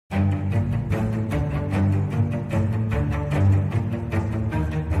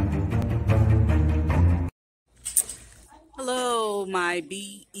my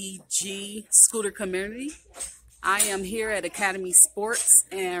BEG scooter community. I am here at Academy Sports,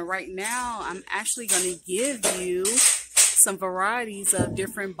 and right now I'm actually going to give you some varieties of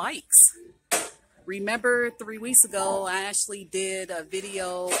different bikes. Remember 3 weeks ago I actually did a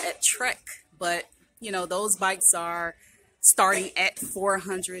video at Trek, but you know those bikes are starting at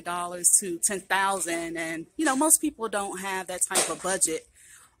 $400 to $10,000, and you know most people don't have that type of budget.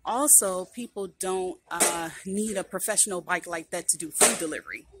 Also, people don't need a professional bike like that to do food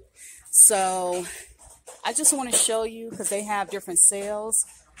delivery. So I just want to show you because they have different sales.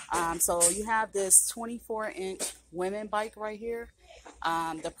 So you have this 24-inch women bike right here.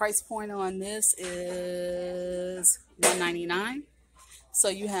 The price point on this is $199. So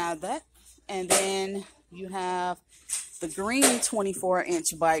you have that. And then you have the green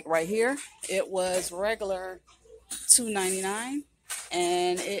 24-inch bike right here. It was regular $299.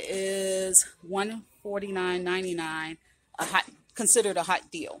 And it is $149.99, considered a hot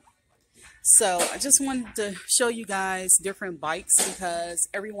deal. So I just wanted to show you guys different bikes because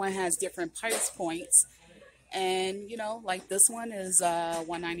everyone has different price points. And you know, like this one is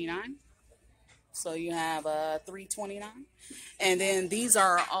 $199. So you have $329. And then these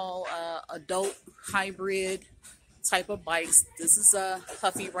are all adult hybrid type of bikes. This is a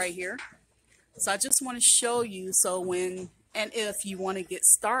Huffy right here. So I just want to show you, so when and if you want to get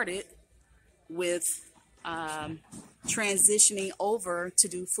started with transitioning over to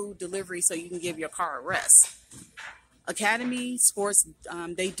do food delivery so you can give your car a rest. Academy Sports,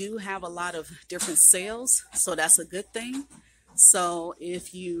 they do have a lot of different sales, so that's a good thing. So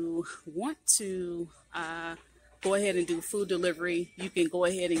if you want to go ahead and do food delivery, you can go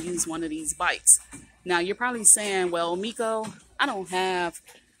ahead and use one of these bikes. Now you're probably saying, well, Miko, I don't have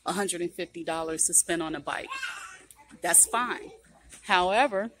 $150 to spend on a bike. That's fine.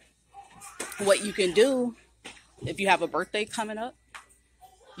 However, what you can do, if you have a birthday coming up,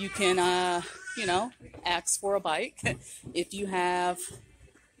 you can, you know, ask for a bike. If you have,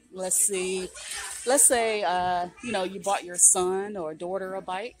 let's say, you know, you bought your son or daughter a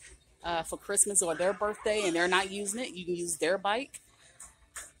bike for Christmas or their birthday and they're not using it, you can use their bike.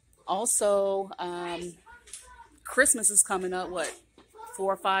 Also, Christmas is coming up, what,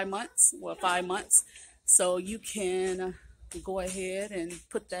 4 or 5 months? Well, 5 months. So you can go ahead and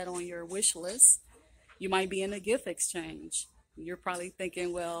put that on your wish list. You might be in a gift exchange. You're probably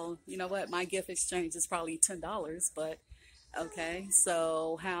thinking, well, you know what, my gift exchange is probably $10, but okay,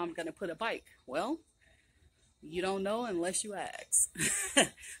 so how I'm going to put a bike? Well, you don't know unless you ask.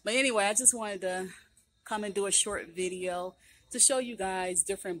 But anyway, I just wanted to come and do a short video to show you guys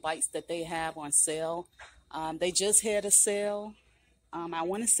different bikes that they have on sale. They just had a sale. I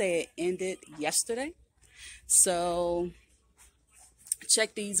want to say it ended yesterday. So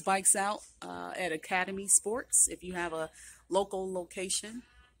check these bikes out at Academy Sports. If you have a local location,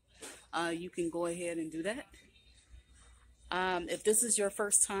 you can go ahead and do that. If this is your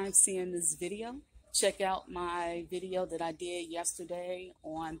first time seeing this video, check out my video that I did yesterday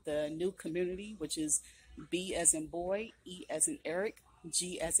on the new community, which is B as in boy, E as in Eric,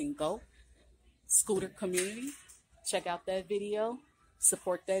 G as in go, scooter community. Check out that video,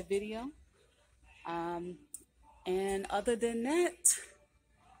 support that video. And other than that,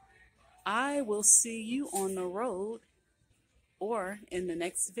 I will see you on the road or in the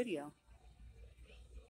next video.